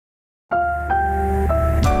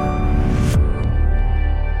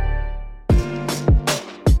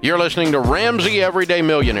You're listening to Ramsey Everyday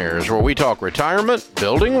Millionaires, where we talk retirement,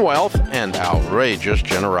 building wealth, and outrageous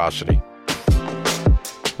generosity.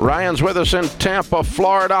 Ryan's with us in Tampa,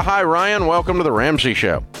 Florida. Hi, Ryan. Welcome to the Ramsey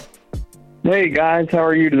Show. Hey, guys. How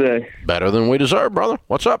are you today? Better than we deserve, brother.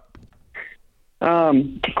 What's up?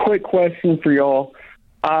 Quick question for y'all.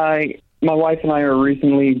 My wife and I are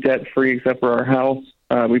recently debt-free except for our house.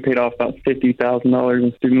 We paid off about $50,000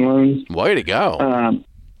 in student loans. Way to go.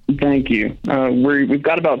 Thank you. We've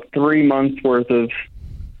got about 3 months worth of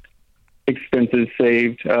expenses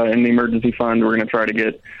saved in the emergency fund. We're going to try to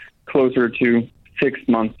get closer to 6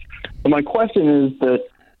 months. But my question is that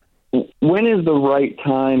when is the right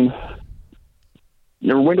time,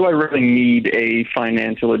 or when do I really need a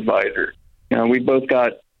financial advisor? We both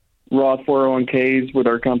got Roth 401ks with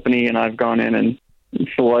our company, and I've gone in and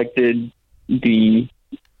selected the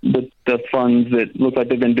funds that look like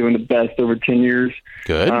they've been doing the best over 10 years.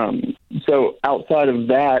 Good. So outside of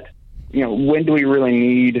that, when do we really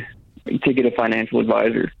need to get a financial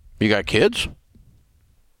advisor? You got kids?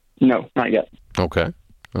 No, not yet. Okay.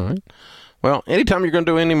 All right. Well, anytime you're going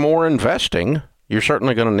to do any more investing, you're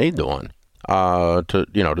certainly going to need the one.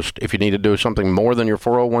 If you need to do something more than your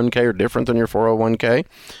 401k or different than your 401k,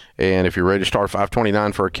 and if you're ready to start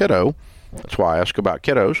 529 for a kiddo, that's why I ask about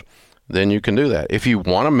kiddos, then you can do that. If you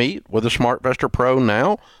want to meet with a SmartVestor Pro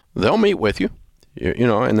now, they'll meet with you,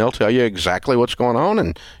 and they'll tell you exactly what's going on,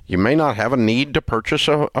 and you may not have a need to purchase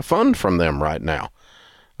a fund from them right now.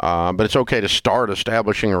 But it's okay to start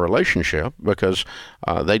establishing a relationship because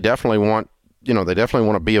they definitely want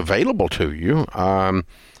to be available to you.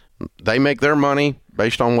 They make their money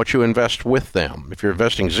based on what you invest with them. If you're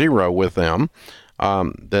investing zero with them,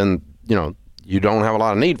 then you don't have a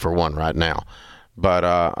lot of need for one right now. But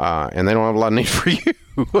and they don't have a lot of need for you.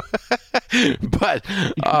 but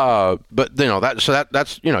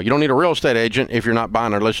that's you don't need a real estate agent if you're not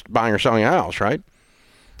buying or selling a house, right?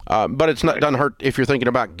 But doesn't hurt if you're thinking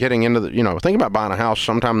about getting into thinking about buying a house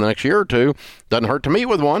sometime in the next year or two. Doesn't hurt to meet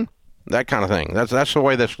with one, that kind of thing. That's the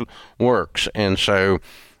way this works. And so,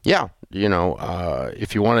 yeah,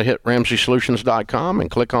 if you want to hit RamseySolutions.com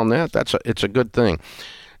and click on that, it's a good thing.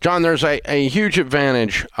 John, there's a huge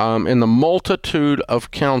advantage in the multitude of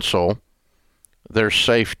counsel. There's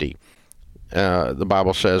safety. The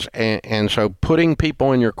Bible says, and so putting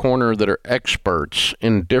people in your corner that are experts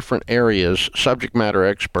in different areas, subject matter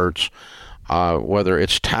experts, whether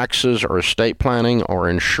it's taxes or estate planning or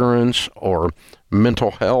insurance or mental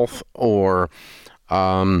health or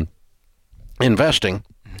investing,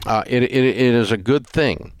 it is a good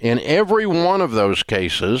thing. In every one of those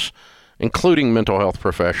cases, including mental health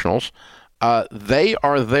professionals, they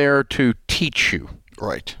are there to teach you,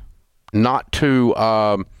 right? Not to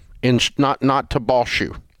not to boss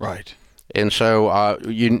you, right? And so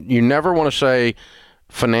you never want to say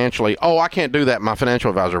financially, "Oh, I can't do that. My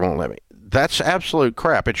financial advisor won't let me." That's absolute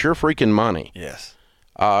crap. It's your freaking money. Yes.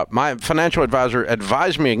 My financial advisor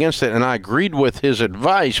advised me against it, and I agreed with his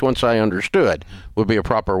advice once I understood would be a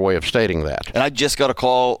proper way of stating that. And I just got a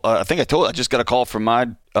call. I just got a call from my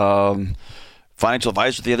financial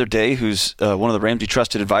advisor the other day, who's one of the Ramsey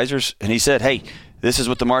trusted advisors, and he said, "Hey, this is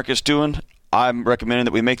what the market's doing. I'm recommending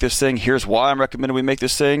that we make this thing. Here's why I'm recommending we make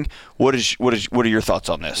this thing. What are your thoughts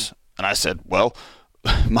on this?" And I said, "Well."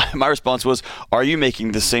 My response was, "Are you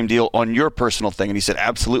making the same deal on your personal thing?" And he said,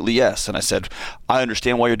 "Absolutely, yes." And I said, "I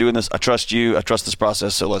understand why you're doing this. I trust you. I trust this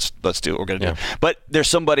process. So let's do what we're going to do." But there's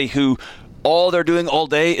somebody who all they're doing all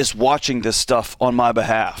day is watching this stuff on my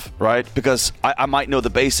behalf, right? Because I might know the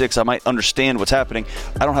basics. I might understand what's happening.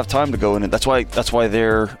 I don't have time to go in, and that's why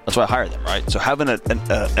I hire them, right? So having an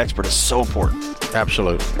expert is so important.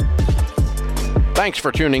 Absolutely. Thanks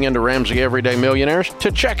for tuning into Ramsey Everyday Millionaires.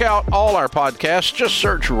 To check out all our podcasts, just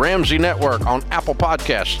search Ramsey Network on Apple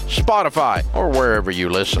Podcasts, Spotify, or wherever you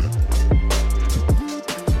listen.